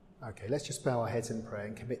Okay, let's just bow our heads in prayer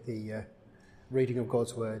and commit the reading of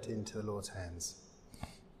God's word into the Lord's hands.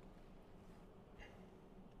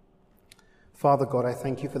 Father God, I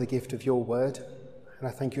thank you for the gift of your word, and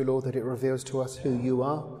I thank you, Lord, that it reveals to us who you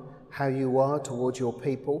are, how you are towards your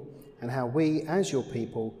people, and how we, as your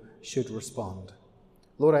people, should respond.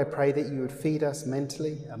 Lord, I pray that you would feed us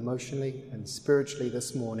mentally, emotionally, and spiritually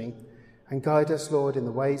this morning, and guide us, Lord, in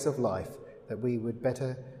the ways of life, that we would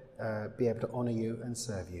better be able to honour you and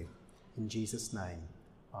serve you. In Jesus' name,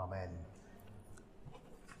 amen.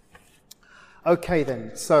 Okay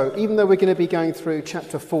then, so even though we're going to be going through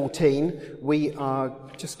chapter 14, we are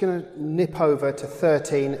just going to nip over to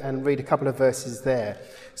 13 and read a couple of verses there.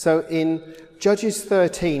 So in Judges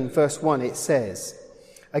 13, verse 1, it says,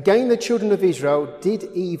 "Again the children of Israel did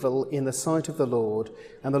evil in the sight of the Lord,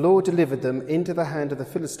 and the Lord delivered them into the hand of the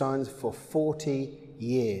Philistines for 40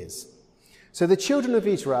 years. So the children of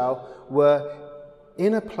Israel were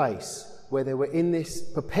in a place where they were in this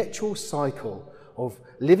perpetual cycle of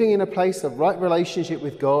living in a place of right relationship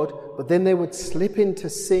with God, but then they would slip into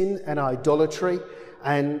sin and idolatry,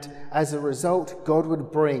 and as a result, God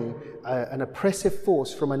would bring an oppressive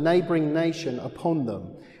force from a neighbouring nation upon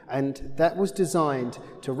them. And that was designed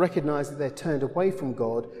to recognise that they're turned away from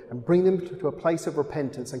God and bring them to a place of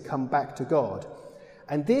repentance and come back to God.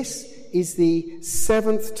 And this is the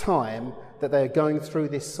seventh time that they're going through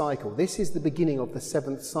this cycle. This is the beginning of the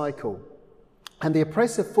seventh cycle. And the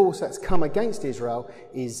oppressive force that's come against Israel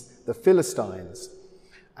is the Philistines.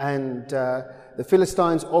 And the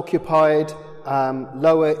Philistines occupied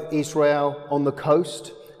Lower Israel on the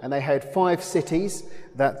coast, and they had 5 cities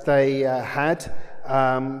that they had.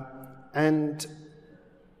 And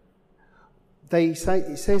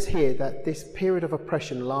it says here that this period of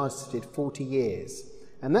oppression lasted 40 years.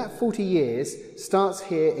 And that 40 years starts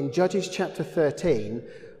here in Judges chapter 13,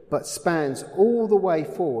 but spans all the way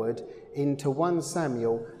forward into 1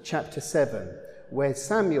 Samuel chapter 7, where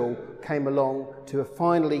Samuel came along to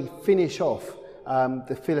finally finish off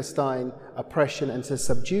the Philistine oppression and to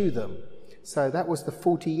subdue them. So that was the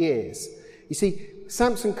 40 years. You see,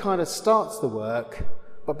 Samson kind of starts the work,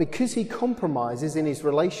 but because he compromises in his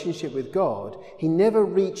relationship with God, he never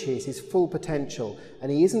reaches his full potential,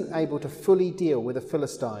 and he isn't able to fully deal with the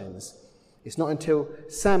Philistines. It's not until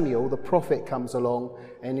Samuel, the prophet, comes along,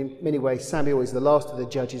 and in many ways Samuel is the last of the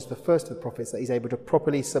judges, the first of the prophets, that he's able to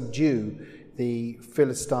properly subdue the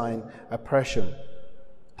Philistine oppression.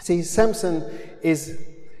 See, Samson is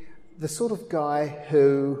the sort of guy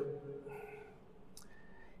who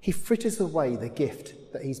he fritters away the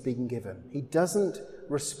gift that he's been given. He doesn't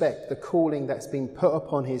respect the calling that's been put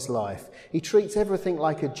upon his life. He treats everything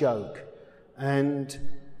like a joke, and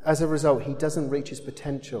as a result, he doesn't reach his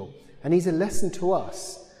potential. And he's a lesson to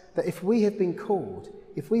us that if we have been called,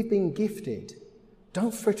 if we've been gifted,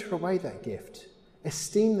 don't fritter away that gift.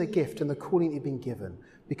 Esteem the gift and the calling that you've been given,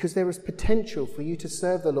 because there is potential for you to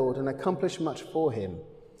serve the Lord and accomplish much for him.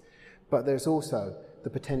 But there's also the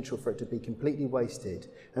potential for it to be completely wasted,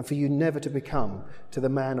 and for you never to become to the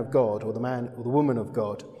man of God or the man or the woman of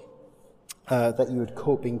God that you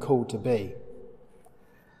had been called to be.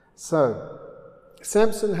 So,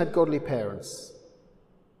 Samson had godly parents,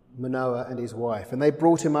 Manoah and his wife, and they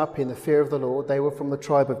brought him up in the fear of the Lord. They were from the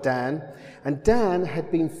tribe of Dan, and Dan had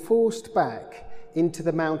been forced back into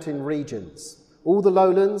the mountain regions. All the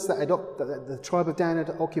lowlands that the tribe of Dan had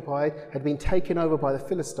occupied had been taken over by the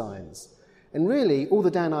Philistines. And really, all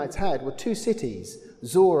the Danites had were 2 cities,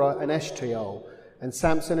 Zorah and Eshtaol. And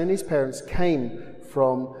Samson and his parents came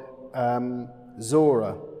from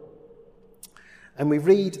Zorah. And we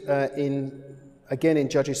read again in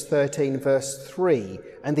Judges 13, verse 3,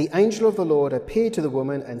 "And the angel of the Lord appeared to the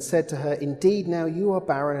woman and said to her, 'Indeed, now you are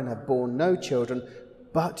barren and have borne no children,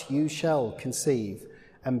 but you shall conceive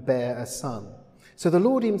and bear a son.' So the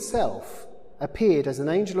Lord himself appeared as an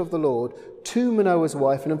angel of the Lord to Manoah's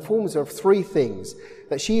wife and informs her of 3 things.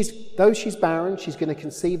 That though she's barren, she's going to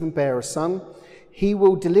conceive and bear a son. He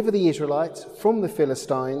will deliver the Israelites from the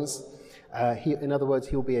Philistines. In other words,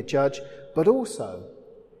 he'll be a judge. But also,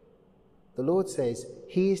 the Lord says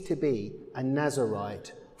he is to be a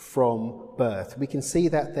Nazarite from birth. We can see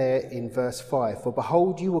that there in verse 5. "For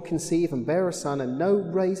behold, you will conceive and bear a son, and no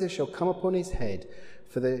razor shall come upon his head.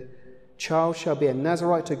 For the child shall be a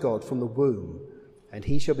Nazarite to God from the womb, and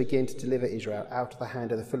he shall begin to deliver Israel out of the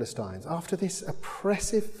hand of the Philistines." After this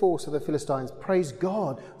oppressive force of the Philistines, praise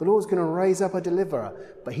God, the Lord's going to raise up a deliverer,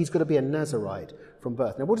 but he's got to be a Nazarite from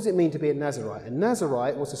birth. Now, what does it mean to be a Nazarite? A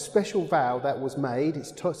Nazarite was a special vow that was made.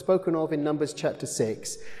 It's spoken of in Numbers chapter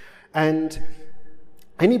 6. And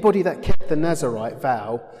anybody that kept the Nazarite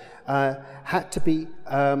vow had to be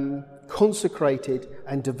consecrated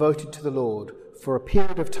and devoted to the Lord for a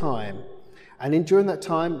period of time. And during that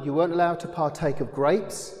time, you weren't allowed to partake of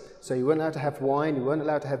grapes, so you weren't allowed to have wine, you weren't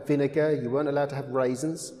allowed to have vinegar, you weren't allowed to have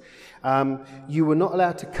raisins. You were not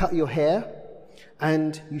allowed to cut your hair,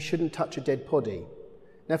 and you shouldn't touch a dead body.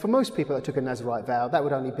 Now, for most people that took a Nazirite vow, that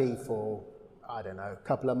would only be for, I don't know, a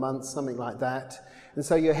couple of months, something like that. And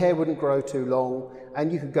so your hair wouldn't grow too long,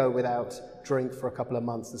 and you could go without drink for a couple of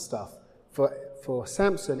months and stuff. For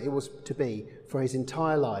Samson, it was to be for his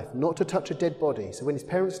entire life, not to touch a dead body. So when his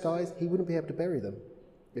parents died, he wouldn't be able to bury them.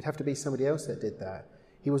 It'd have to be somebody else that did that.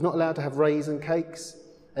 He was not allowed to have raisin cakes,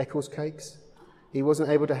 Eccles cakes. He wasn't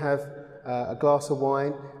able to have a glass of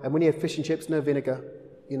wine. And when he had fish and chips, no vinegar.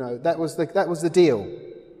 You know, that was the deal.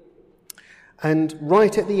 And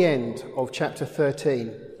right at the end of chapter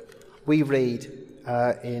 13, we read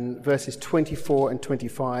in verses 24 and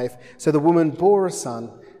 25, "So the woman bore a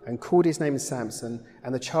son and called his name Samson,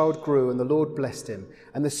 and the child grew, and the Lord blessed him.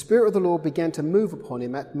 And the Spirit of the Lord began to move upon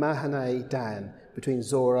him at Mahaneh Dan, between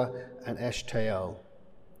Zorah and Eshtaol."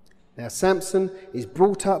 Now Samson is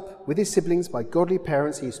brought up with his siblings by godly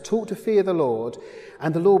parents. He is taught to fear the Lord,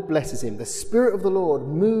 and the Lord blesses him. The Spirit of the Lord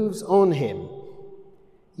moves on him.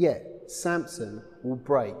 Yet Samson will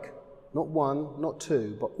break not one, not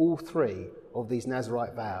two, but all three of these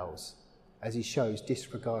Nazirite vows as he shows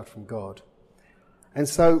disregard from God. And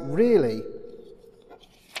so really,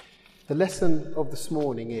 the lesson of this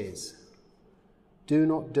morning is, do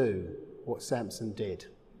not do what Samson did.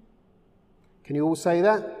 Can you all say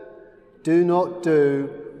that? Do not do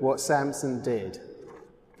what Samson did.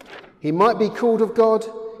 He might be called of God,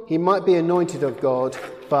 he might be anointed of God,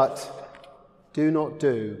 but do not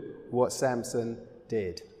do what Samson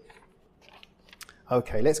did.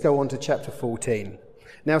 Okay, let's go on to chapter 14.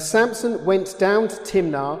 Now Samson went down to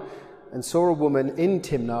Timnah and saw a woman in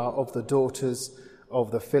Timnah of the daughters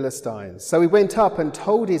of the Philistines. So he went up and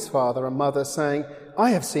told his father and mother, saying,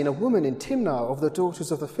 "I have seen a woman in Timnah of the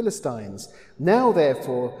daughters of the Philistines. Now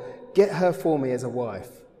therefore get her for me as a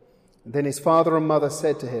wife." And then his father and mother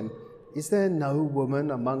said to him, "Is there no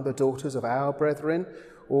woman among the daughters of our brethren,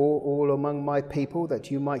 or all among my people,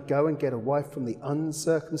 that you might go and get a wife from the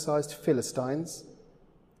uncircumcised Philistines?"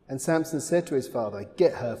 And Samson said to his father,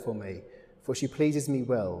 "Get her for me, for she pleases me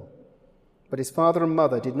well." But his father and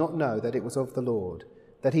mother did not know that it was of the Lord,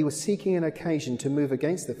 that he was seeking an occasion to move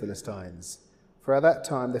against the Philistines. For at that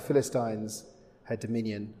time the Philistines had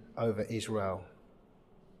dominion over Israel.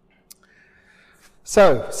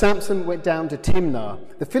 So Samson went down to Timnah.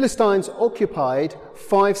 The Philistines occupied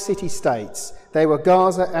 5 city-states. They were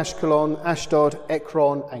Gaza, Ashkelon, Ashdod,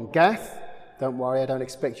 Ekron, and Gath. Don't worry, I don't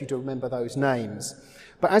expect you to remember those names.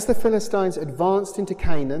 But as the Philistines advanced into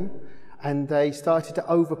Canaan, and they started to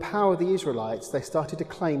overpower the Israelites, they started to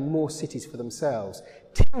claim more cities for themselves.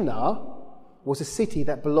 Timnah was a city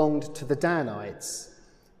that belonged to the Danites.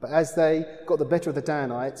 But as they got the better of the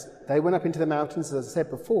Danites, they went up into the mountains, as I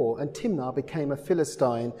said before, and Timnah became a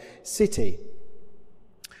Philistine city.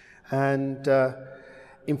 And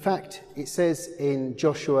in fact, it says in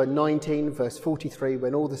Joshua 19, verse 43,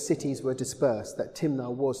 when all the cities were dispersed, that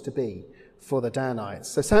Timnah was to be for the Danites.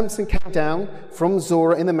 So Samson came down from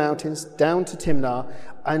Zorah in the mountains down to Timnah,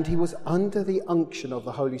 and he was under the unction of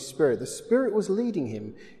the Holy Spirit. The Spirit was leading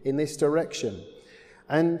him in this direction.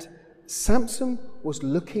 And Samson was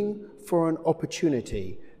looking for an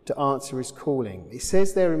opportunity to answer his calling. It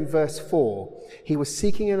says there in verse 4, he was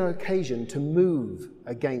seeking an occasion to move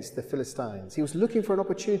against the Philistines. He was looking for an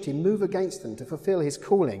opportunity to move against them to fulfill his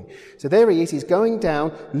calling. So there he is, he's going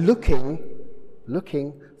down looking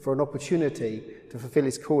for an opportunity to fulfill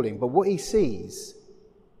his calling. But what he sees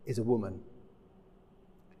is a woman.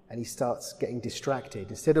 And he starts getting distracted.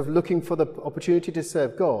 Instead of looking for the opportunity to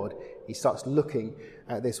serve God, he starts looking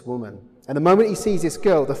at this woman. And the moment he sees this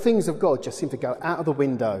girl, the things of God just seem to go out of the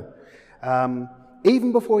window.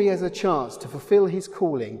 Even before he has a chance to fulfill his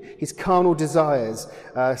calling, his carnal desires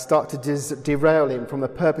start to derail him from the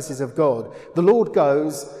purposes of God. The Lord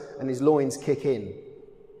goes and his loins kick in.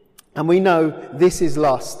 And we know this is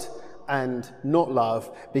lust and not love,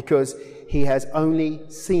 because he has only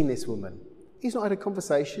seen this woman. He's not had a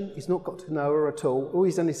conversation. He's not got to know her at all. All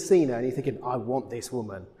he's done is seen her, and he's thinking, I want this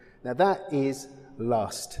woman. Now that is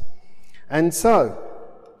lust. And so,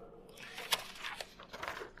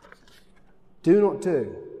 do not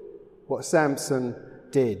do what Samson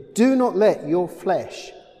did. Do not let your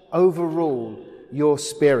flesh overrule your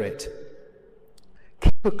spirit.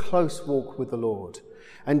 Keep a close walk with the Lord.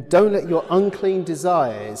 And don't let your unclean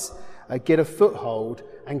desires get a foothold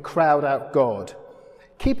and crowd out God.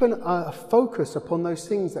 Keep a focus upon those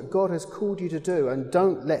things that God has called you to do, and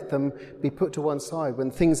don't let them be put to one side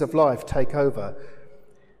when things of life take over.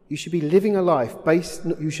 You should be living a life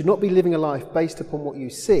you should not be living a life based upon what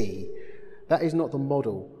you see. That is not the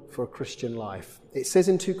model for a Christian life. It says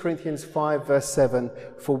in 2 Corinthians 5 verse 7,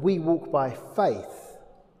 "For we walk by faith,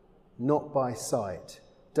 not by sight."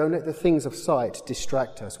 Don't let the things of sight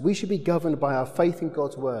distract us. We should be governed by our faith in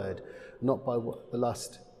God's word, not by the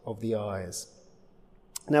lust of the eyes.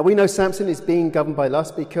 Now we know Samson is being governed by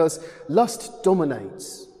lust because lust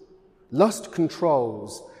dominates, lust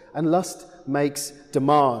controls, and lust makes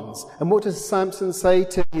demands. And what does Samson say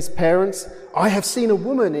to his parents? "I have seen a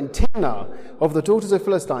woman in Timnah of the daughters of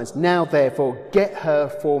Philistines. Now therefore get her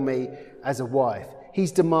for me as a wife."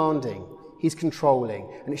 He's demanding, he's controlling,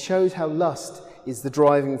 and it shows how lust is the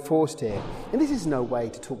driving force here. And this is no way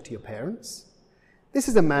to talk to your parents. This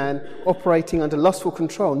is a man operating under lustful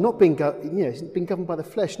control, not being he's been governed by the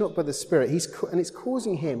flesh, not by the spirit. And it's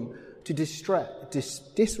causing him to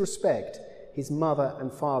disrespect his mother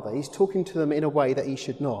and father. He's talking to them in a way that he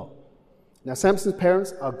should not. Now, Samson's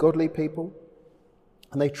parents are godly people,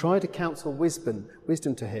 and they try to counsel wisdom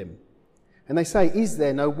to him. And they say, "Is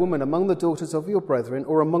there no woman among the daughters of your brethren,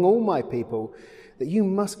 or among all my people, that you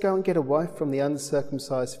must go and get a wife from the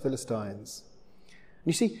uncircumcised Philistines?"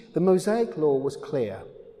 You see, the Mosaic law was clear.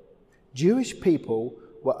 Jewish people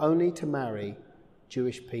were only to marry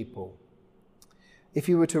Jewish people. If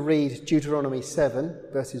you were to read Deuteronomy 7,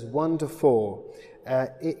 verses 1 to 4,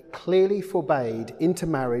 it clearly forbade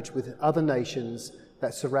intermarriage with other nations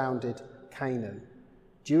that surrounded Canaan.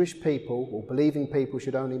 Jewish people, or believing people,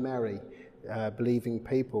 should only marry believing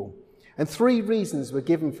people. And 3 reasons were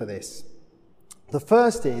given for this. The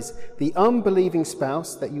first is the unbelieving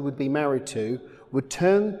spouse that you would be married to would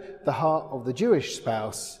turn the heart of the Jewish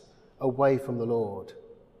spouse away from the Lord.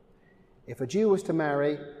 If a Jew was to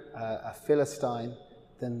marry a Philistine,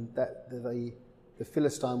 then the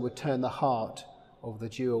Philistine would turn the heart of the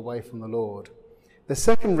Jew away from the Lord. The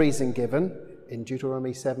second reason given in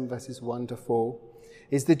Deuteronomy 7 verses 1 to 4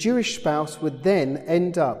 is the Jewish spouse would then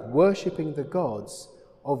end up worshipping the gods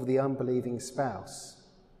of the unbelieving spouse.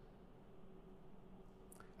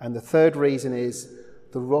 And the third reason is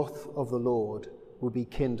the wrath of the Lord will be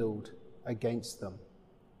kindled against them.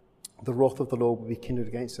 The wrath of the Lord will be kindled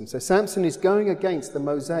against them. So Samson is going against the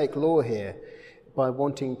Mosaic law here by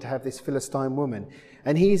wanting to have this Philistine woman.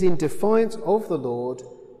 And he is in defiance of the Lord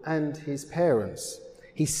and his parents.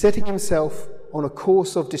 He's setting himself on a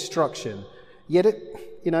course of destruction. Yet,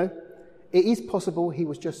 it is possible he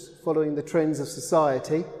was just following the trends of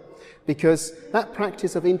society, because that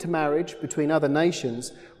practice of intermarriage between other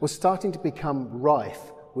nations was starting to become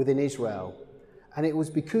rife within Israel. And it was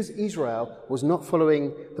because Israel was not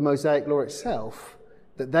following the Mosaic law itself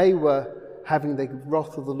that they were having the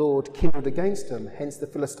wrath of the Lord kindled against them. Hence the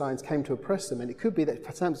Philistines came to oppress them. And it could be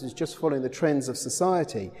that Samson is just following the trends of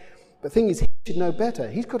society. But the thing is, he should know better.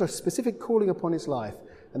 He's got a specific calling upon his life.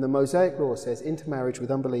 And the Mosaic law says intermarriage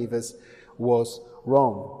with unbelievers was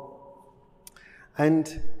wrong.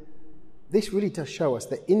 And this really does show us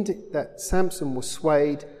that Samson was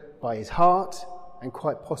swayed by his heart and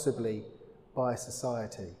quite possibly by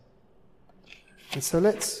society. And so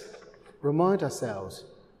let's remind ourselves,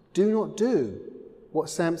 do not do what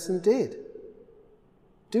Samson did.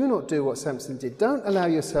 Do not do what Samson did. Don't allow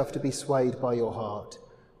yourself to be swayed by your heart.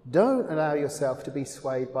 Don't allow yourself to be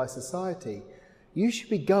swayed by society. You should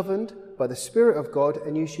be governed by the Spirit of God,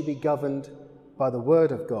 and you should be governed by the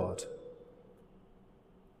Word of God.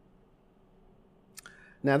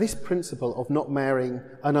 Now, this principle of not marrying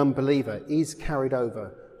an unbeliever is carried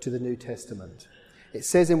over to the New Testament. It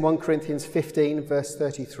says in 1 Corinthians 15, verse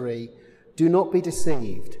 33, "Do not be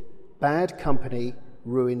deceived. Bad company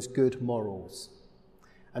ruins good morals."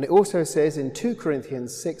 And it also says in 2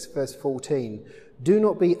 Corinthians 6, verse 14, "Do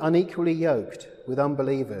not be unequally yoked with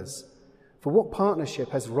unbelievers. For what partnership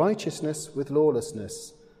has righteousness with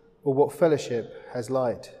lawlessness? Or what fellowship has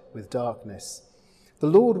light with darkness?" The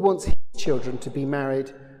Lord wants his children to be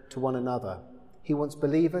married to one another. He wants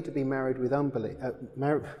believer to be married with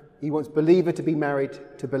unbeliever. He wants believer to be married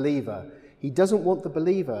to believer. He doesn't want the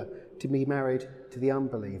believer to be married to the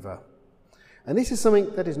unbeliever. And this is something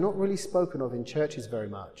that is not really spoken of in churches very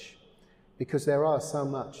much, because there is so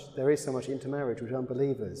much intermarriage with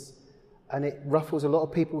unbelievers, and it ruffles a lot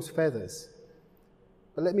of people's feathers.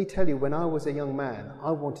 But let me tell you, when I was a young man,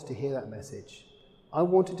 I wanted to hear that message. I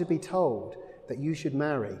wanted to be told that you should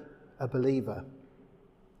marry a believer.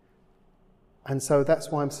 And so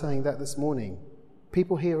that's why I'm saying that this morning.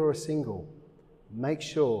 People here who are single, make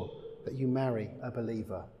sure that you marry a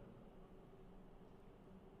believer.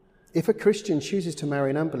 If a Christian chooses to marry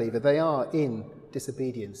an unbeliever, they are in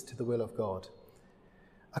disobedience to the will of God.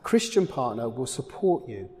 A Christian partner will support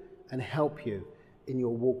you and help you in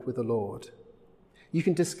your walk with the Lord. You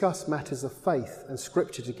can discuss matters of faith and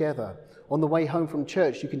scripture together. On the way home from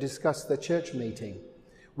church, you can discuss the church meeting.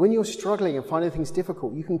 When you're struggling and finding things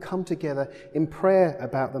difficult, you can come together in prayer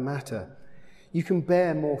about the matter. You can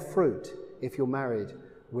bear more fruit if you're married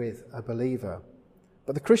with a believer.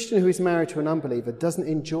 But the Christian who is married to an unbeliever doesn't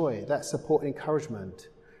enjoy that support and encouragement.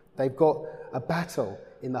 They've got a battle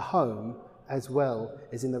in the home as well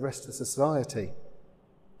as in the rest of society.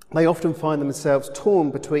 They often find themselves torn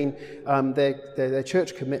between their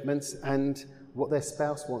church commitments and what their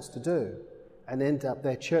spouse wants to do, and end up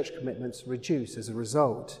their church commitments reduced as a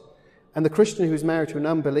result. And the Christian who's married to an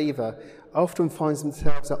unbeliever often finds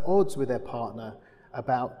themselves at odds with their partner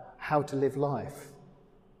about how to live life,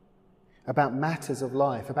 about matters of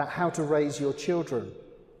life, about how to raise your children,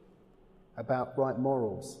 about right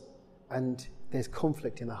morals. And there's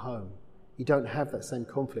conflict in the home. You don't have that same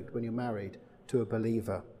conflict when you're married to a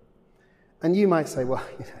believer. And you might say, well,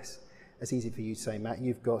 it's easy for you to say, Matt,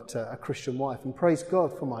 you've got a Christian wife, and praise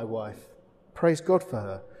God for my wife. Praise God for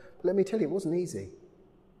her. But let me tell you, it wasn't easy.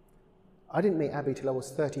 I didn't meet Abby till I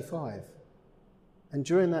was 35. And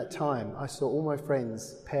during that time, I saw all my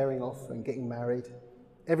friends pairing off and getting married.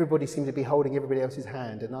 Everybody seemed to be holding everybody else's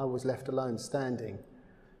hand, and I was left alone standing.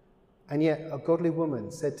 And yet a godly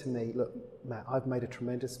woman said to me, look, Matt, I've made a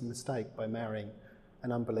tremendous mistake by marrying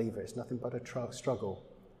an unbeliever. It's nothing but a struggle.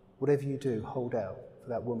 Whatever you do, hold out for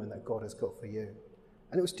that woman that God has got for you.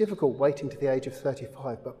 And it was difficult waiting to the age of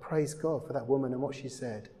 35, but praise God for that woman and what she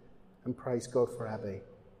said, and praise God for Abby.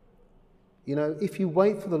 You know, if you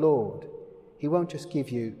wait for the Lord, he won't just give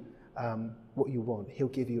you what you want. He'll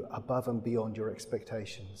give you above and beyond your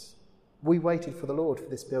expectations. We waited for the Lord for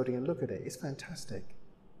this building, and look at it. It's fantastic.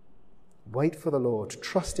 Wait for the Lord.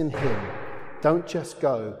 Trust in him. Don't just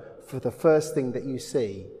go for the first thing that you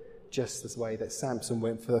see, just the way that Samson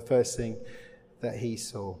went for the first thing that he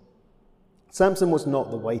saw. Samson was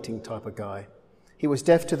not the waiting type of guy. He was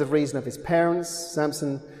deaf to the reason of his parents.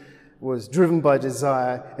 Samson was driven by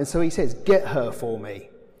desire, and so he says, get her for me,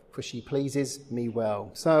 for she pleases me well.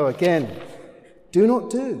 So again, do not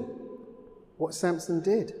do what Samson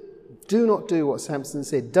did. Do not do what Samson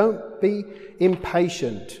said. Don't be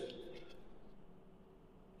impatient.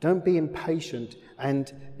 Don't be impatient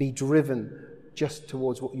and be driven just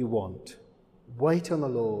towards what you want. Wait on the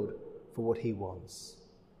Lord for what he wants.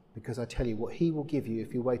 Because I tell you, what he will give you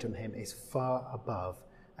if you wait on him is far above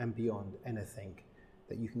and beyond anything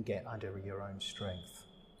that you can get under your own strength.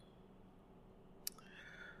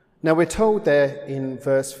 Now we're told there in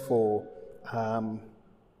verse 4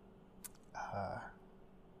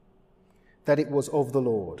 that it was of the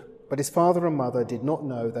Lord, but his father and mother did not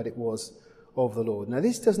know that it was of the Lord. Now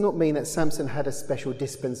this does not mean that Samson had a special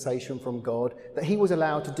dispensation from God, that he was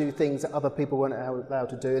allowed to do things that other people weren't allowed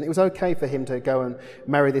to do, and it was okay for him to go and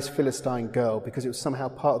marry this Philistine girl because it was somehow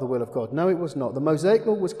part of the will of God. No, it was not. The Mosaic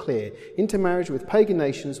law was clear. Intermarriage with pagan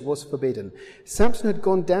nations was forbidden. Samson had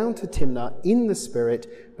gone down to Timnah in the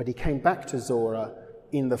spirit, but he came back to Zorah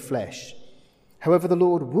in the flesh. However, the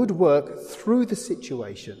Lord would work through the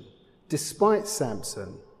situation despite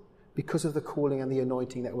Samson because of the calling and the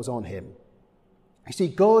anointing that was on him. You see,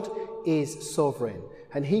 God is sovereign,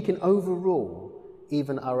 and he can overrule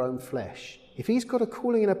even our own flesh. If he's got a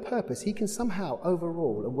calling and a purpose, he can somehow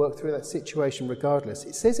overrule and work through that situation regardless.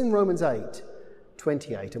 It says in Romans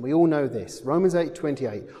 8:28, and we all know this, Romans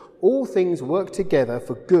 8:28, all things work together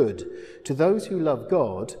for good to those who love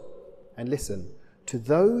God, and listen, to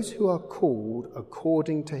those who are called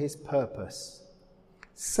according to his purpose.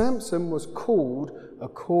 Samson was called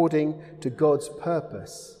according to God's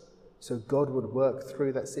purpose. So God would work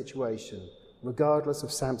through that situation, regardless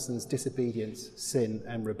of Samson's disobedience, sin,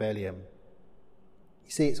 and rebellion. You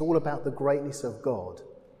see, it's all about the greatness of God,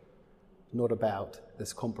 not about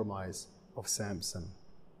this compromise of Samson.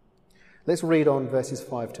 Let's read on verses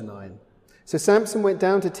 5 to 9. So Samson went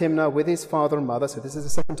down to Timnah with his father and mother, so this is the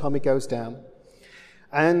second time he goes down,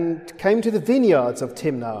 and came to the vineyards of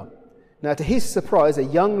Timnah. Now to his surprise, a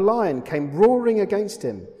young lion came roaring against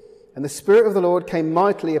him. And the Spirit of the Lord came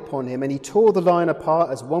mightily upon him, and he tore the lion apart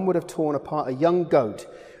as one would have torn apart a young goat,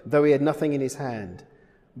 though he had nothing in his hand.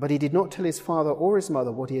 But he did not tell his father or his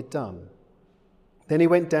mother what he had done. Then he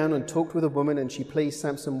went down and talked with a woman, and she pleased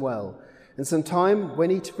Samson well. And some time when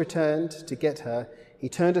he returned to get her, he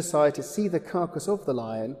turned aside to see the carcass of the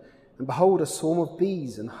lion, and behold, a swarm of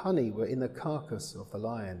bees and honey were in the carcass of the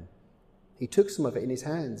lion. He took some of it in his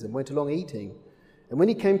hands and went along eating. And when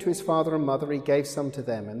he came to his father and mother, he gave some to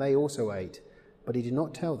them, and they also ate. but he did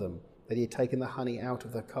not tell them that he had taken the honey out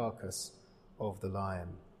of the carcass of the lion.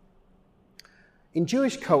 In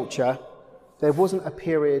Jewish culture, there wasn't a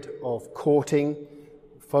period of courting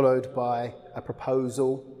followed by a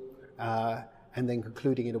proposal and then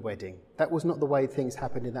concluding in a wedding. That was not the way things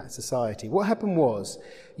happened in that society. What happened was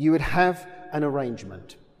you would have an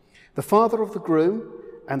arrangement. The father of the groom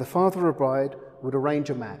and the father of the bride would arrange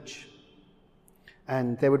a match.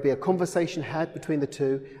 And there would be a conversation had between the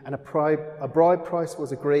two, and a bride price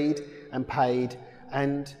was agreed and paid.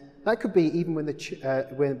 And that could be even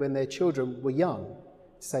when their children were young,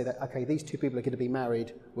 to say that, okay, these two people are going to be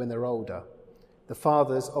married when they're older. The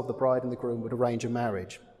fathers of the bride and the groom would arrange a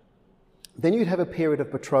marriage. Then you'd have a period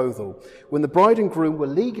of betrothal, when the bride and groom were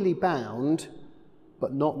legally bound,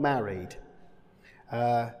 but not married.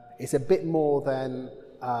 It's a bit more than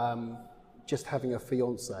just having a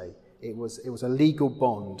fiancé. It was a legal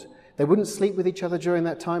bond. They wouldn't sleep with each other during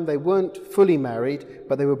that time. They weren't fully married,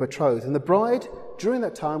 but they were betrothed. And the bride, during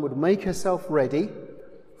that time, would make herself ready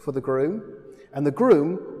for the groom, and the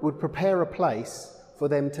groom would prepare a place for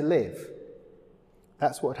them to live.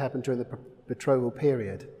 That's what happened during the betrothal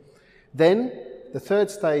period. Then, the third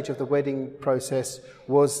stage of the wedding process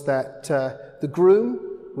was that the groom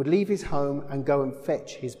would leave his home and go and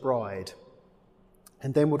fetch his bride.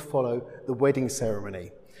 And then would follow the wedding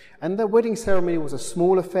ceremony. And the wedding ceremony was a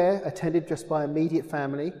small affair, attended just by immediate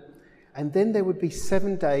family. And then there would be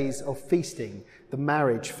 7 days of feasting, the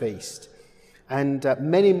marriage feast. And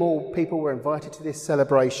many more people were invited to this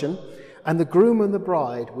celebration. And the groom and the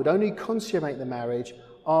bride would only consummate the marriage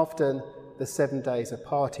after the 7 days of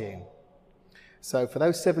partying. So for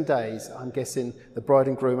those 7 days, I'm guessing the bride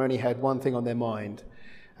and groom only had one thing on their mind,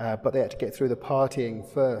 but they had to get through the partying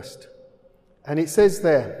first. And it says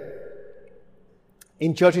there,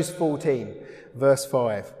 in Judges 14, verse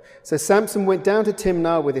 5, so Samson went down to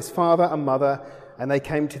Timnah with his father and mother, and they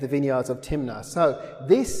came to the vineyards of Timnah. So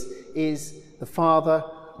this is the father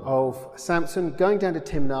of Samson going down to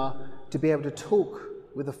Timnah to be able to talk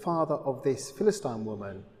with the father of this Philistine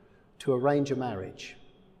woman to arrange a marriage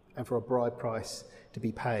and for a bride price to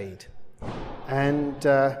be paid. And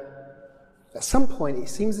at some point, it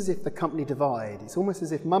seems as if the company divide. It's almost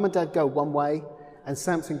as if mum and dad go one way and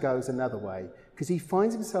Samson goes another way, because he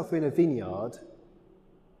finds himself in a vineyard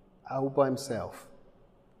all by himself.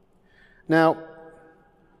 Now,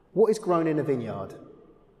 what is grown in a vineyard?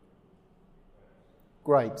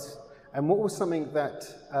 Grapes. And what was something that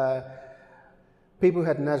people who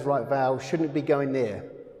had Nazirite vows shouldn't be going near?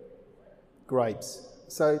 Grapes.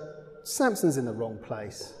 So Samson's in the wrong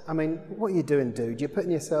place. I mean, what are you doing, dude? You're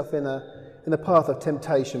putting yourself in the path of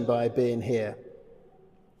temptation by being here.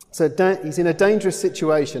 So he's in a dangerous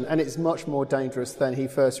situation, and it's much more dangerous than he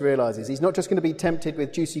first realises. He's not just going to be tempted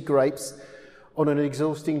with juicy grapes on an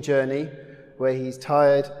exhausting journey where he's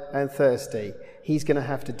tired and thirsty. He's going to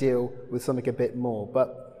have to deal with something a bit more.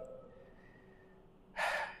 But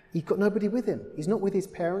he's got nobody with him. He's not with his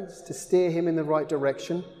parents to steer him in the right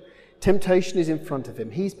direction. Temptation is in front of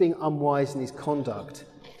him. He's being unwise in his conduct.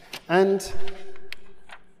 And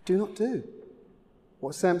do not do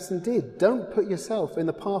what Samson did. Don't put yourself in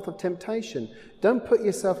the path of temptation. Don't put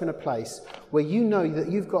yourself in a place where you know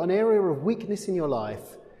that you've got an area of weakness in your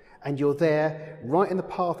life and you're there right in the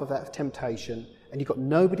path of that temptation and you've got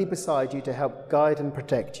nobody beside you to help guide and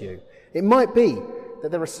protect you. It might be that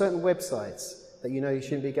there are certain websites that you know you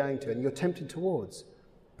shouldn't be going to and you're tempted towards.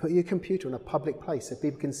 Put your computer in a public place so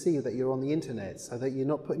people can see that you're on the internet, so that you're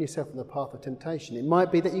not putting yourself in the path of temptation. It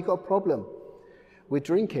might be that you've got a problem with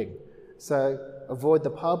drinking. So avoid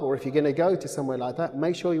the pub, or if you're going to go to somewhere like that,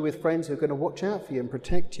 make sure you're with friends who are going to watch out for you and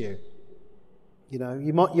protect you. You know,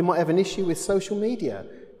 you might have an issue with social media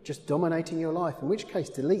just dominating your life, in which case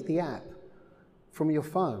delete the app from your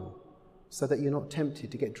phone so that you're not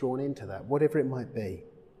tempted to get drawn into that, whatever it might be.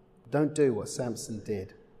 Don't do what Samson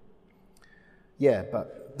did. Yeah,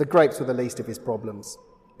 but the grapes were the least of his problems,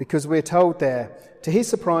 because we're told there, to his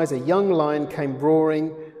surprise, a young lion came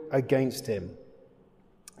roaring against him.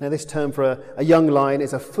 Now, this term for a young lion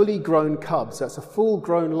is a fully grown cub, so it's a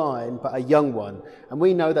full-grown lion, but a young one. And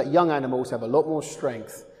we know that young animals have a lot more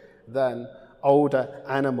strength than older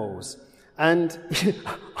animals. And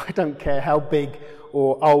I don't care how big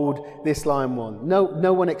or old this lion was.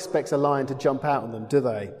 No one expects a lion to jump out on them, do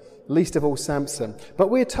they? Least of all Samson. But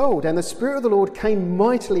we're told, and the Spirit of the Lord came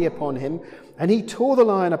mightily upon him, and he tore the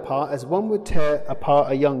lion apart as one would tear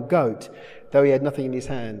apart a young goat, though he had nothing in his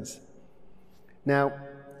hands. Now,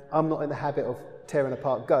 I'm not in the habit of tearing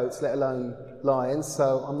apart goats, let alone lions,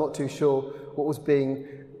 so I'm not too sure what was being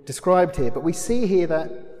described here. But we see here that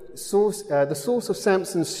the source of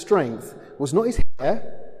Samson's strength was not his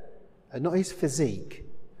hair, and not his physique,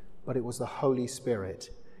 but it was the Holy Spirit.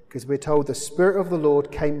 Because we're told the Spirit of the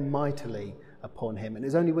Lord came mightily upon him. And it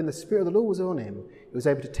was only when the Spirit of the Lord was on him, he was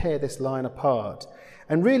able to tear this lion apart.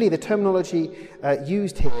 And really the terminology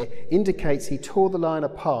used here indicates he tore the lion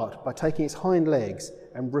apart by taking its hind legs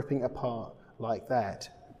and ripping it apart like that,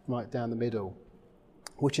 right down the middle,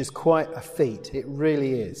 which is quite a feat. It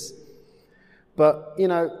really is. But,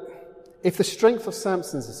 if the strength of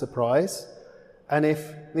Samson's a surprise, and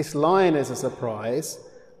if this lion is a surprise,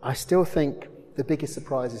 I still think the biggest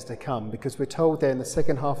surprise is to come, because we're told there in the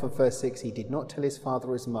second half of verse 6, he did not tell his father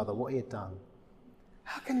or his mother what he had done.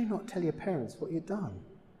 How can you not tell your parents what you'd done?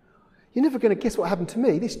 You're never going to guess what happened to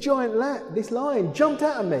me. This this lion jumped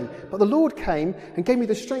out at me, but the Lord came and gave me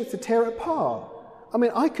the strength to tear it apart. I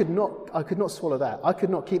mean, I could not swallow that. I could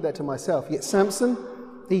not keep that to myself. Yet Samson,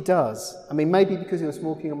 he does. I mean, maybe because he was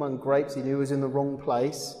walking among grapes, he knew he was in the wrong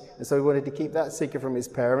place, and so he wanted to keep that secret from his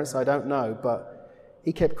parents. I don't know, but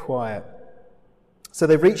he kept quiet. So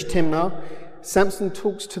they reached Timnah. Samson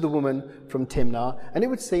talks to the woman from Timnah, and it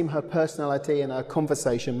would seem her personality and her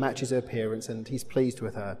conversation matches her appearance, and he's pleased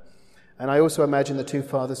with her. And I also imagine the two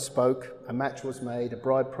fathers spoke, a match was made, a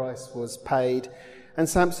bride price was paid, and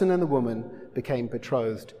Samson and the woman became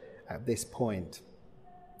betrothed at this point.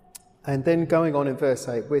 And then going on in verse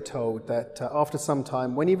 8, we're told that after some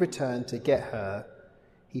time, when he returned to get her,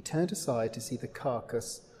 he turned aside to see the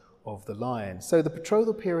carcass of the lion. So the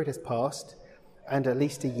betrothal period has passed, and at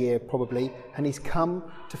least a year probably, and he's come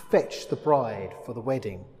to fetch the bride for the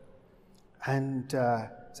wedding. And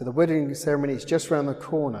so the wedding ceremony is just around the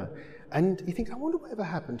corner. And you think, I wonder whatever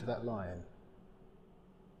happened to that lion.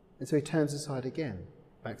 And so he turns aside again,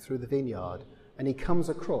 back through the vineyard, and he comes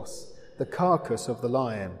across the carcass of the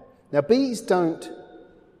lion. Now, bees don't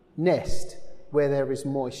nest where there is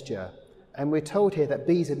moisture. And we're told here that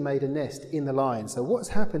bees had made a nest in the lion. So what's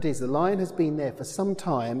happened is the lion has been there for some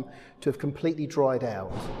time to have completely dried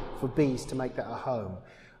out for bees to make that a home.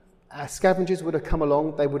 Scavengers would have come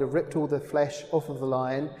along, they would have ripped all the flesh off of the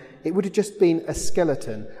lion. It would have just been a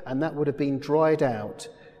skeleton, and that would have been dried out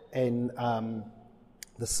in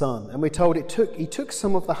the sun. And we're told he took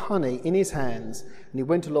some of the honey in his hands, and he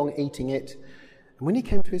went along eating it. And when he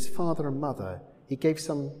came to his father and mother, he gave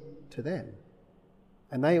some to them.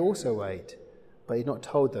 And they also ate, but he had not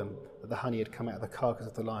told them that the honey had come out of the carcass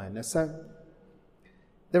of the lion. Now, so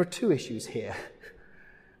there are two issues here.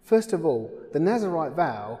 First of all, the Nazirite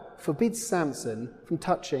vow forbids Samson from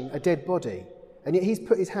touching a dead body, and yet he's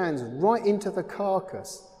put his hands right into the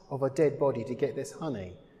carcass of a dead body to get this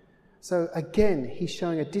honey. So again, he's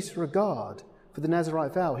showing a disregard for the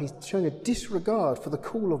Nazirite vow. He's showing a disregard for the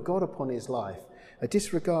call of God upon his life, a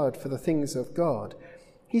disregard for the things of God.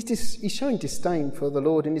 He's showing disdain for the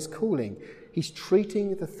Lord in his calling. He's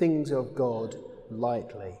treating the things of God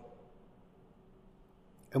lightly.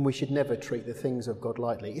 And we should never treat the things of God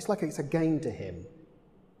lightly. It's like it's a game to him.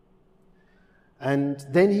 And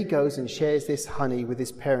then he goes and shares this honey with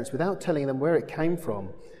his parents without telling them where it came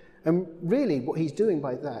from. And really what he's doing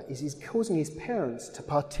by that is he's causing his parents to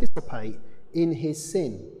participate in his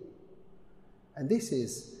sin. And this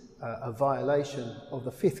is a violation of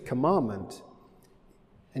the fifth commandment.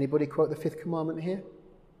 Anybody quote the fifth commandment here?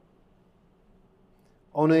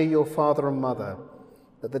 Honour your father and mother,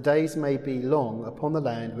 that the days may be long upon the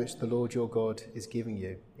land which the Lord your God is giving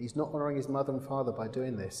you. He's not honouring his mother and father by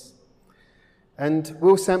doing this. And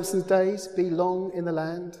will Samson's days be long in the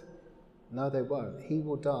land? No, they won't. He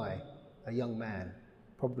will die a young man,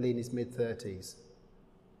 probably in his mid-30s.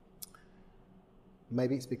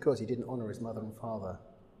 Maybe it's because he didn't honour his mother and father.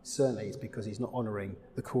 Certainly it's because he's not honouring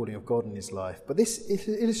the calling of God in his life. But this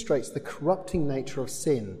illustrates the corrupting nature of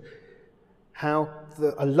sin, how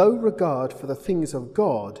a low regard for the things of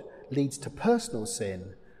God leads to personal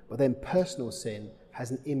sin, but then personal sin has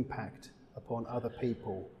an impact upon other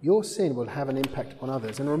people. Your sin will have an impact upon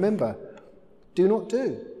others. And remember, do not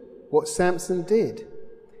do what Samson did.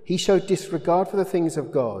 He showed disregard for the things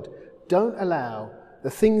of God. Don't allow the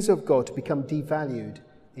things of God to become devalued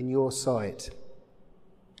in your sight.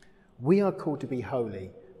 We are called to be holy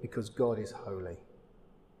because God is holy.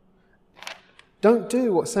 Don't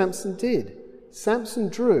do what Samson did. Samson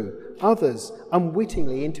drew others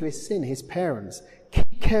unwittingly into his sin, his parents.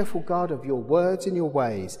 Keep careful guard of your words and your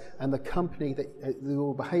ways and the company that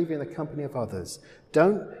your behaviour in the company of others.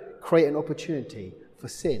 Don't create an opportunity for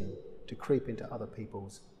sin to creep into other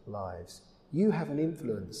people's lives. You have an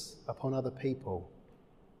influence upon other people.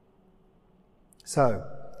 So,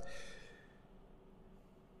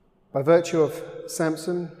 by virtue of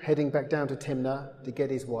Samson heading back down to Timnah to get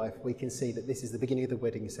his wife, we can see that this is the beginning of the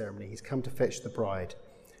wedding ceremony. He's come to fetch the bride.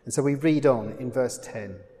 And so we read on in verse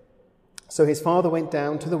 10. So his father went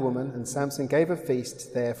down to the woman, and Samson gave a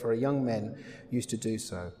feast there for young men used to do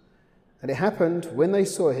so. And it happened, when they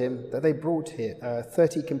saw him, that they brought here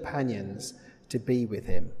 30 companions to be with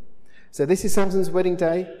him. So this is Samson's wedding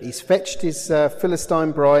day. He's fetched his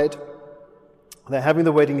Philistine bride. They're having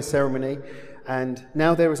the wedding ceremony. And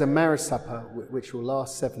now there is a marriage supper which will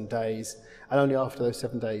last 7 days. And only after those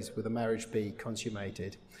 7 days will the marriage be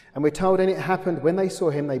consummated. And we're told, and it happened, when they saw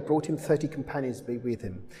him, they brought him 30 companions to be with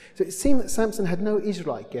him. So it seemed that Samson had no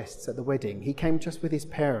Israelite guests at the wedding. He came just with his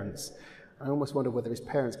parents. I almost wonder whether his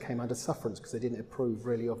parents came under sufferance because they didn't approve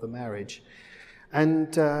really of the marriage.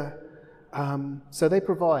 And so they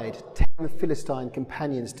provide 10 Philistine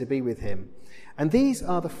companions to be with him. And these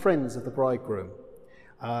are the friends of the bridegroom,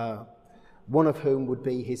 one of whom would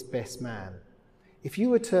be his best man. If you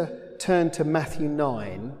were to turn to Matthew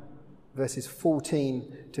 9, verses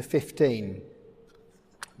 14 to 15,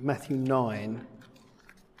 Matthew 9,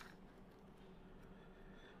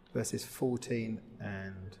 verses 14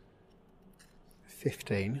 and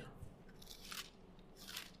 15.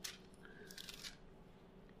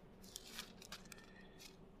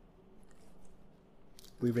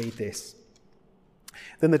 We read this.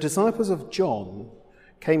 Then the disciples of John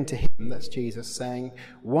came to him, that's Jesus, saying,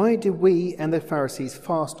 "Why do we and the Pharisees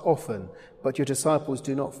fast often, but your disciples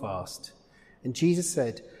do not fast?" And Jesus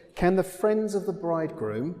said, "Can the friends of the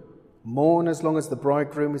bridegroom mourn as long as the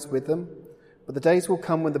bridegroom is with them? But the days will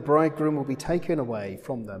come when the bridegroom will be taken away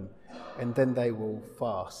from them, and then they will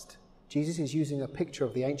fast." Jesus is using a picture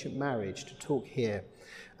of the ancient marriage to talk here.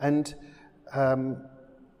 And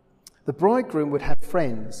the bridegroom would have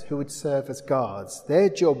friends who would serve as guards. Their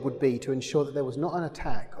job would be to ensure that there was not an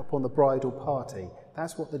attack upon the bridal party.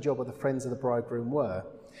 That's what the job of the friends of the bridegroom were.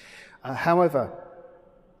 However,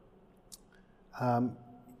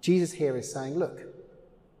 Jesus here is saying, look,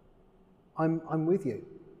 I'm with you,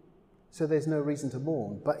 so there's no reason to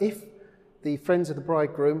mourn. But if the friends of the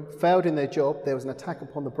bridegroom failed in their job, there was an attack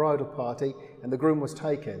upon the bridal party, and the groom was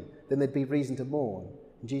taken, then there'd be reason to mourn.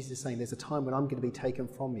 And Jesus is saying, there's a time when I'm going to be taken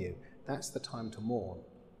from you. That's the time to mourn.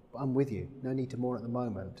 But I'm with you. No need to mourn at the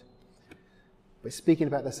moment. But speaking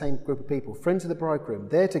about the same group of people, friends of the bridegroom,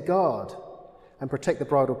 there to guard and protect the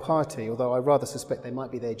bridal party, although I rather suspect they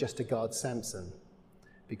might be there just to guard Samson,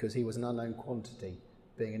 because he was an unknown quantity,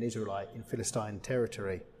 being an Israelite in Philistine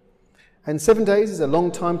territory. And 7 days is a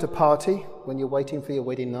long time to party when you're waiting for your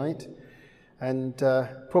wedding night. And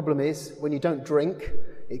problem is, when you don't drink,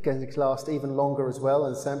 it can last even longer as well,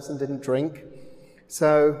 and Samson didn't drink.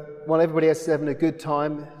 So while everybody else is having a good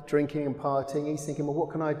time drinking and partying, he's thinking, well, what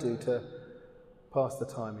can I do to pass the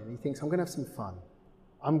time? And he thinks, I'm going to have some fun.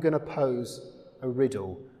 I'm going to pose a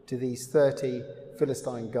riddle to these 30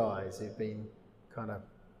 Philistine guys who've been kind of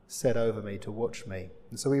set over me to watch me.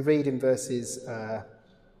 And so we read in verses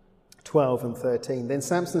 12 and 13, "Then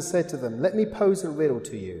Samson said to them, 'Let me pose a riddle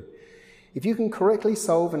to you. If you can correctly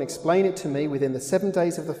solve and explain it to me within the 7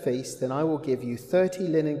 days of the feast, then I will give you 30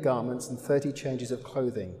 linen garments and 30 changes of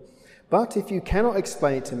clothing. But if you cannot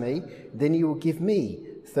explain it to me, then you will give me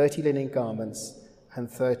 30 linen garments and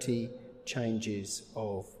 30 changes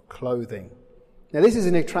of clothing.'" Now this is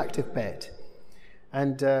an attractive bet,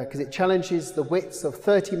 and because it challenges the wits of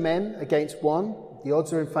 30 men against one. The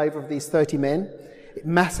odds are in favour of these 30 men. It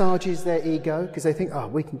massages their ego because they think,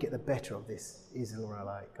 we can get the better of this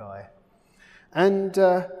Israelite guy. And,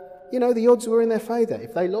 the odds were in their favour.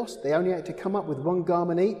 If they lost, they only had to come up with 1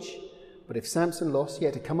 garment each. But if Samson lost, he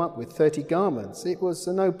had to come up with 30 garments. It was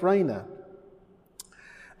a no-brainer.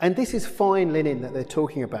 And this is fine linen that they're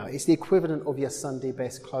talking about. It's the equivalent of your Sunday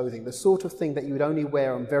best clothing, the sort of thing that you would only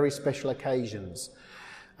wear on very special occasions.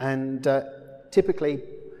 And typically,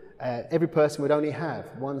 every person would only have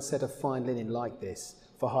 1 set of fine linen like this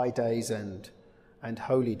for high days and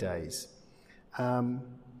holy days.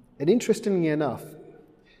 And interestingly enough,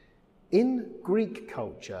 in Greek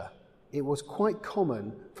culture, it was quite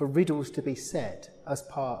common for riddles to be set as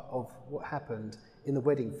part of what happened in the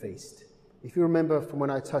wedding feast. If you remember from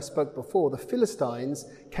when I spoke before, the Philistines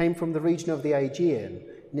came from the region of the Aegean,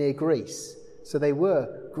 near Greece. So they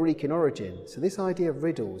were Greek in origin. So this idea of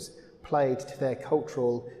riddles played to their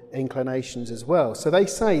cultural inclinations as well. So they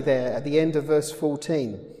say there at the end of verse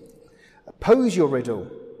 14, "Pose your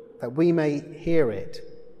riddle, that we may hear it."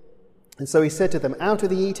 And so he said to them, "Out of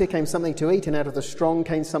the eater came something to eat, and out of the strong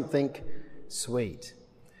came something sweet."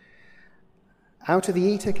 Out of the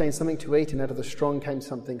eater came something to eat, and out of the strong came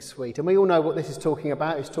something sweet. And we all know what this is talking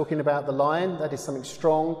about. It's talking about the lion, that is something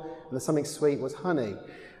strong, and the something sweet was honey.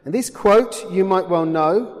 And this quote, you might well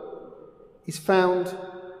know, is found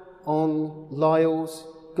on Lyle's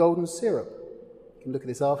golden syrup. You can look at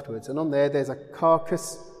this afterwards. And on there's a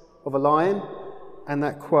carcass of a lion, and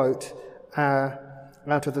that quote,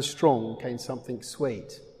 out of the strong came something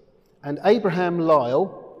sweet. And Abraham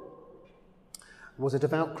Lyle was a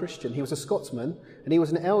devout Christian. He was a Scotsman, and he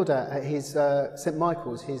was an elder at his St.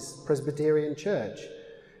 Michael's, his Presbyterian church.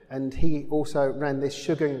 And he also ran this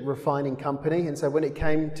sugar refining company. And so when it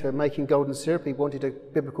came to making golden syrup, he wanted a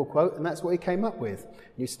biblical quote, and that's what he came up with.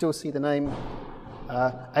 You still see the name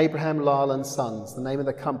Abraham Lyle and Sons, the name of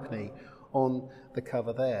the company, on the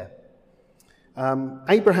cover there.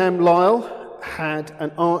 Abraham Lyle had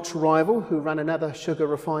an arch rival who ran another sugar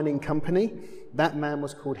refining company. That man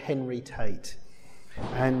was called Henry Tate.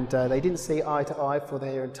 And they didn't see eye to eye for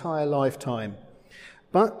their entire lifetime.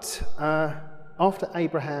 But after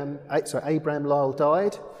Abraham Lyle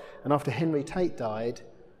died, and after Henry Tate died,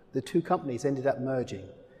 the two companies ended up merging.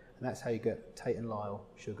 And that's how you get Tate and Lyle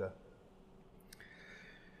sugar.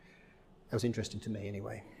 That was interesting to me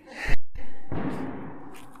anyway.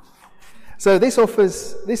 So this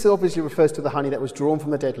obviously refers to the honey that was drawn from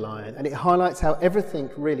the dead lion, and it highlights how everything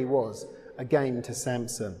really was a game to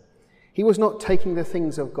Samson. He was not taking the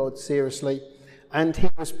things of God seriously, and he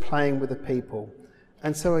was playing with the people.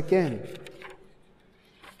 And so again,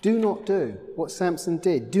 do not do what Samson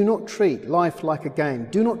did. Do not treat life like a game.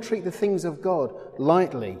 Do not treat the things of God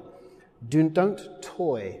lightly. Don't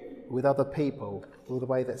toy with other people or the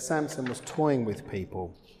way that Samson was toying with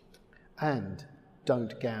people. And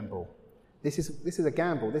don't gamble. This is a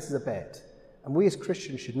gamble. This is a bet. And we as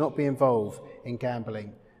Christians should not be involved in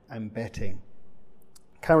gambling and betting.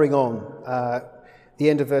 Carrying on, the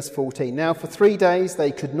end of verse 14. Now for 3 days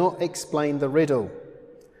they could not explain the riddle.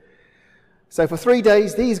 So for 3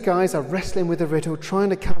 days, these guys are wrestling with the riddle, trying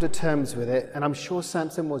to come to terms with it. And I'm sure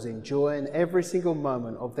Samson was enjoying every single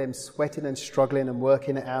moment of them sweating and struggling and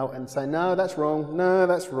working it out and saying, no, that's wrong. No,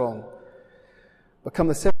 that's wrong. But come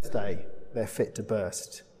the seventh day, they're fit to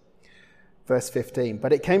burst. Verse 15.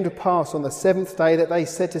 But it came to pass on the seventh day that they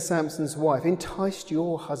said to Samson's wife, entice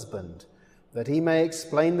your husband, that he may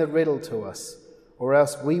explain the riddle to us, or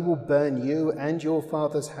else we will burn you and your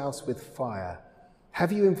father's house with fire.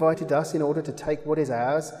 Have you invited us in order to take what is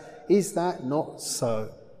ours? Is that not so?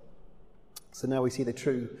 So now we see the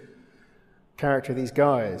true character of these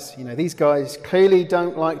guys. You know, these guys clearly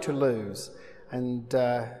don't like to lose, and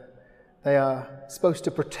they are supposed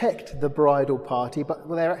to protect the bridal party, but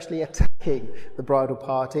they're actually attacking the bridal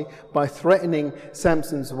party by threatening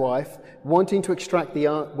Samson's wife, wanting her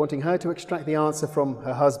to extract the answer from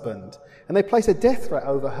her husband. And they place a death threat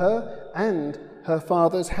over her and her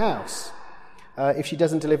father's house if she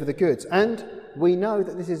doesn't deliver the goods. And we know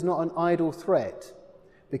that this is not an idle threat,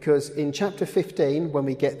 because in chapter 15, when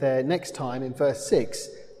we get there next time in verse 6,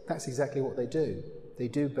 that's exactly what they do. They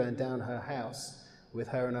do burn down her house with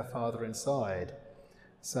her and her father inside.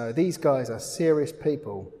 So these guys are serious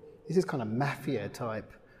people. This is kind of mafia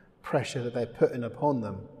type pressure that they're putting upon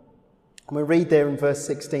them. And we read there in verse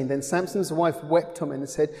 16, then Samson's wife wept on him and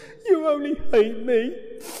said, you only hate me.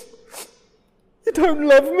 You don't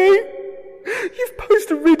love me. You've posed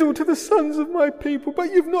a riddle to the sons of my people,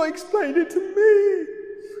 but you've not explained it to me.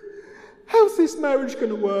 How's this marriage going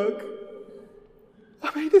to work?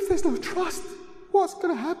 I mean, if there's no trust, what's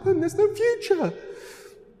going to happen? There's no future.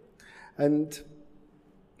 And,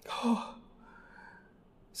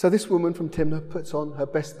 so this woman from Timnah puts on her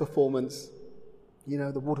best performance. You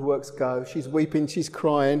know, the waterworks go. She's weeping, she's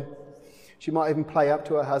crying. She might even play up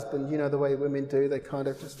to her husband. You know the way women do. They kind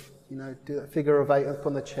of just, do that figure of 8 up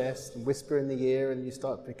on the chest and whisper in the ear, and you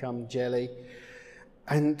start to become jelly.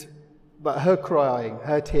 But her crying,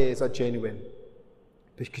 her tears are genuine,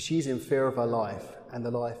 because she's in fear of her life and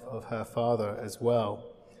the life of her father as well.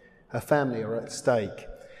 Her family are at stake.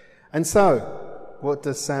 And so, what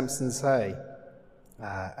does Samson say?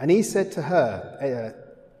 And he said to her,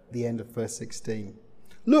 at the end of verse 16,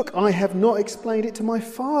 look, I have not explained it to my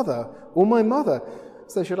father or my mother,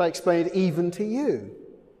 so should I explain it even to you?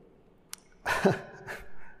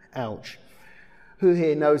 Ouch. Who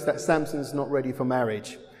here knows that Samson's not ready for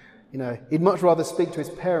marriage? He'd much rather speak to his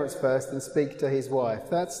parents first than speak to his wife.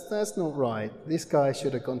 That's not right. This guy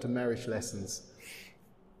should have gone to marriage lessons.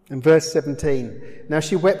 In verse 17, now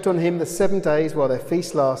she wept on him the 7 days while their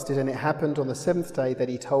feast lasted, and it happened on the 7th day that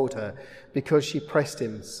he told her, because she pressed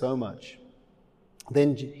him so much.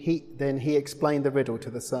 Then he explained the riddle to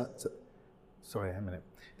the son.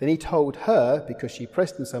 Then he told her, because she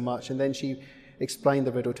pressed him so much, and then she explained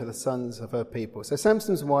the riddle to the sons of her people. So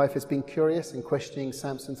Samson's wife has been curious and questioning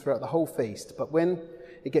Samson throughout the whole feast, but when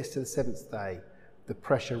it gets to the 7th day, the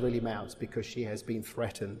pressure really mounts because she has been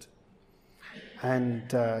threatened.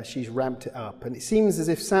 And she's ramped it up. And it seems as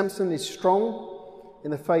if Samson is strong in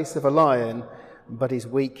the face of a lion, but he's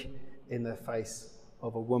weak in the face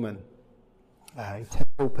of a woman. He's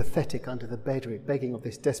all pathetic under the bed, begging of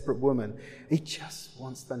this desperate woman. He just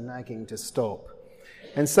wants the nagging to stop.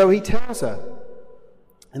 And so he tells her,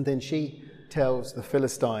 and then she tells the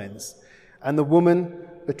Philistines. And the woman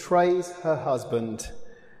betrays her husband.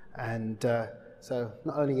 And so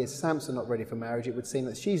not only is Samson not ready for marriage, it would seem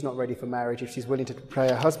that she's not ready for marriage if she's willing to betray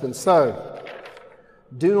her husband. So,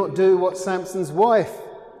 do not do what Samson's wife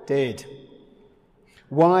did.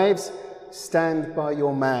 Wives, stand by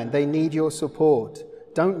your man. They need your support.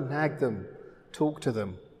 Don't nag them. Talk to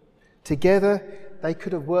them. Together, they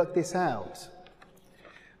could have worked this out.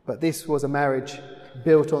 But this was a marriage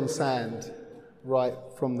built on sand right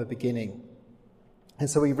from the beginning. And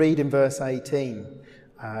so we read in verse 18,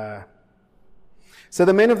 so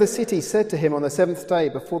the men of the city said to him on the seventh day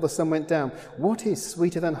before the sun went down, what is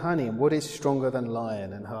sweeter than honey and what is stronger than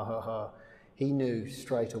lion? And he knew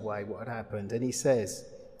straight away what had happened. And he says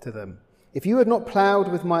to them, if you had not ploughed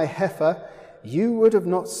with my heifer, you would have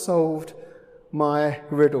not solved my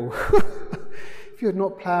riddle. If you had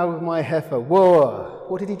not ploughed with my heifer. Whoa,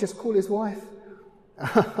 what did he just call his wife?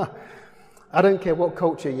 I don't care what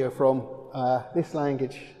culture you're from. This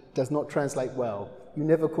language does not translate well. You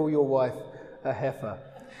never call your wife a heifer.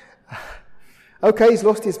 Okay, he's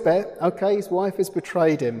lost his bet. Okay, his wife has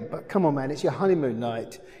betrayed him. But come on, man, it's your honeymoon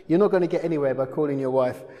night. You're not going to get anywhere by calling your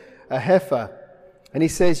wife a heifer. And he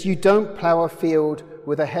says, you don't plough a field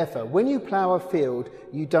with a heifer. When you plough a field,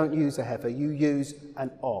 you don't use a heifer. You use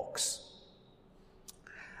an ox.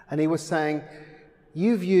 And he was saying,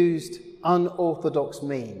 you've used unorthodox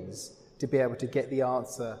means to be able to get the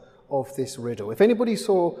answer of this riddle. If anybody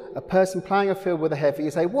saw a person ploughing a field with a heifer,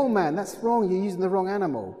 you say, well, man, that's wrong. You're using the wrong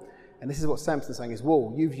animal. And this is what Samson's saying is,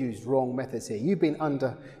 well, you've used wrong methods here. You've been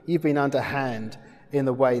underhand in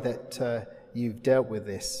the way that you've dealt with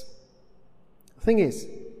this. The thing is,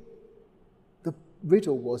 the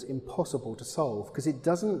riddle was impossible to solve because it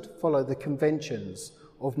doesn't follow the conventions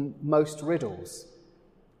of most riddles.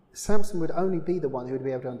 Samson would only be the one who would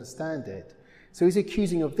be able to understand it. So he's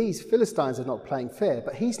accusing of these Philistines of not playing fair,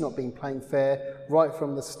 but he's not been playing fair right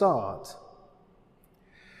from the start.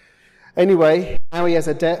 Anyway, now he has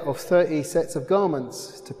a debt of 30 sets of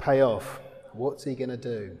garments to pay off. What's he going to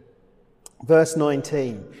do? Verse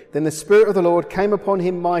 19, then the Spirit of the Lord came upon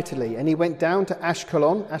him mightily, and he went down to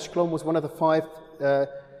Ashkelon. Ashkelon was one of the 5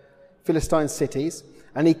 Philistine cities,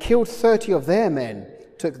 and he killed 30 of their men,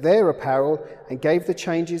 took their apparel, and gave the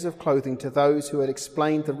changes of clothing to those who had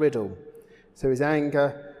explained the riddle. So his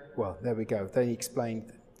anger, well, there we go. Then he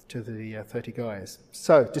explained to the 30 guys.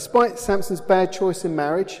 So, despite Samson's bad choice in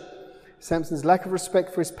marriage, Samson's lack of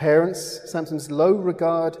respect for his parents, Samson's low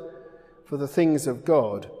regard for the things of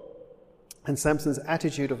God, and Samson's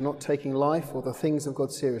attitude of not taking life or the things of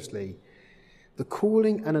God seriously, the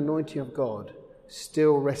calling and anointing of God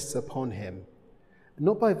still rests upon him,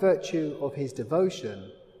 not by virtue of his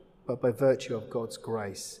devotion, but by virtue of God's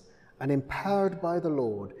grace. And empowered by the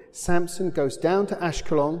Lord, Samson goes down to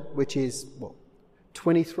Ashkelon, which is,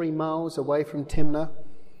 23 miles away from Timnah,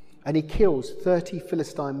 and he kills 30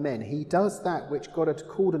 Philistine men. He does that which God had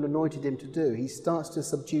called and anointed him to do. He starts to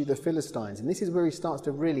subdue the Philistines, and this is where he starts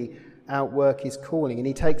to really outwork his calling. And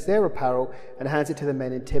he takes their apparel and hands it to the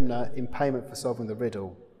men in Timnah in payment for solving the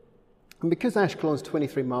riddle. And because Ashkelon's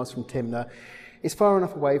 23 miles from Timnah, it's far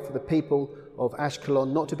enough away for the people of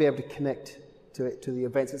Ashkelon not to be able to connect to the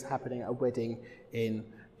events that's happening at a wedding in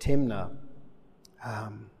Timnah.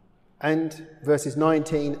 And verses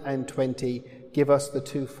 19 and 20 give us the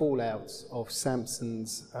 2 fallouts of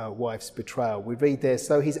Samson's wife's betrayal. We read there,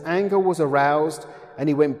 so his anger was aroused and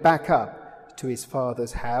he went back up to his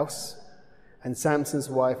father's house, and Samson's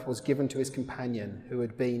wife was given to his companion who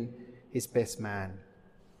had been his best man.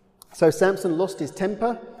 So Samson lost his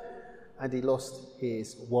temper and he lost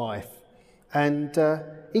his wife. And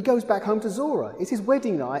he goes back home to Zorah. It's his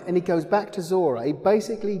wedding night and he goes back to Zorah. He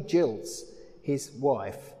basically jilts his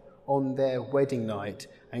wife on their wedding night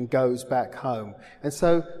and goes back home. And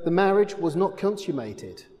so the marriage was not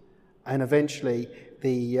consummated. And eventually,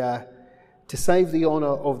 to save the honour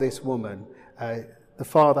of this woman, the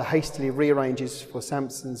father hastily rearranges for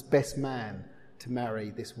Samson's best man to marry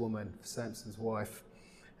this woman, Samson's wife.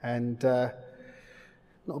 And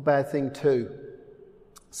not a bad thing too.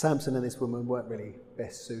 Samson and this woman weren't really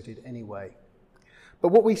best suited anyway.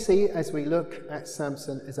 But what we see as we look at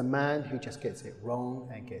Samson is a man who just gets it wrong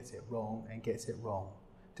and gets it wrong and gets it wrong.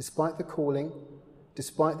 Despite the calling,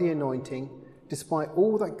 despite the anointing, despite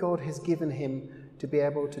all that God has given him to be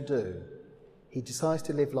able to do, he decides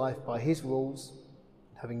to live life by his rules,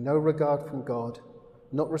 having no regard from God,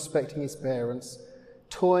 not respecting his parents,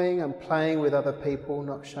 toying and playing with other people,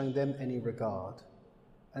 not showing them any regard.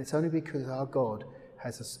 And it's only because our God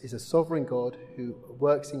is a sovereign God who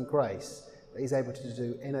works in grace that he's able to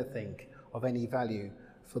do anything of any value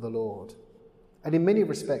for the Lord. And in many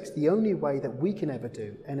respects, the only way that we can ever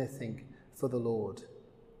do anything for the Lord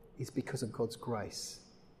is because of God's grace.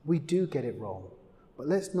 We do get it wrong, but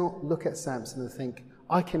let's not look at Samson and think,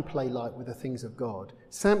 I can play light with the things of God.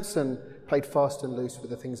 Samson played fast and loose with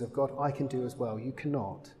the things of God. I can do as well. You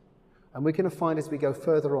cannot. And we're going to find as we go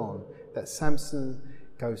further on that Samson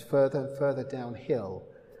goes further and further downhill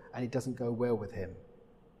and it doesn't go well with him.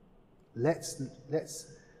 Let's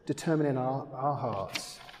determine in our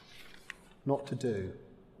hearts not to do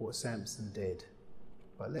what Samson did,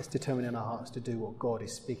 but let's determine in our hearts to do what God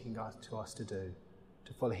is speaking to us to do,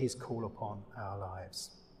 to follow his call upon our lives.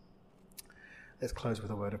 Let's close with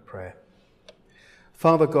a word of prayer.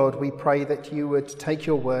 Father God, we pray that you would take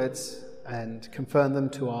your words and confirm them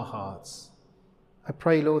to our hearts. I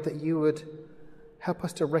pray, Lord, that you would help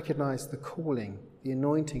us to recognize the calling, the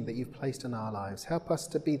anointing that you've placed on our lives. Help us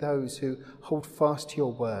to be those who hold fast to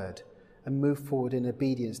your word and move forward in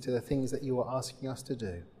obedience to the things that you are asking us to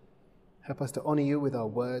do. Help us to honour you with our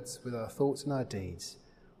words, with our thoughts and our deeds,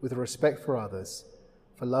 with respect for others,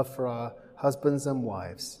 for love for our husbands and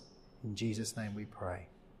wives. In Jesus' name we pray.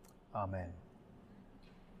 Amen.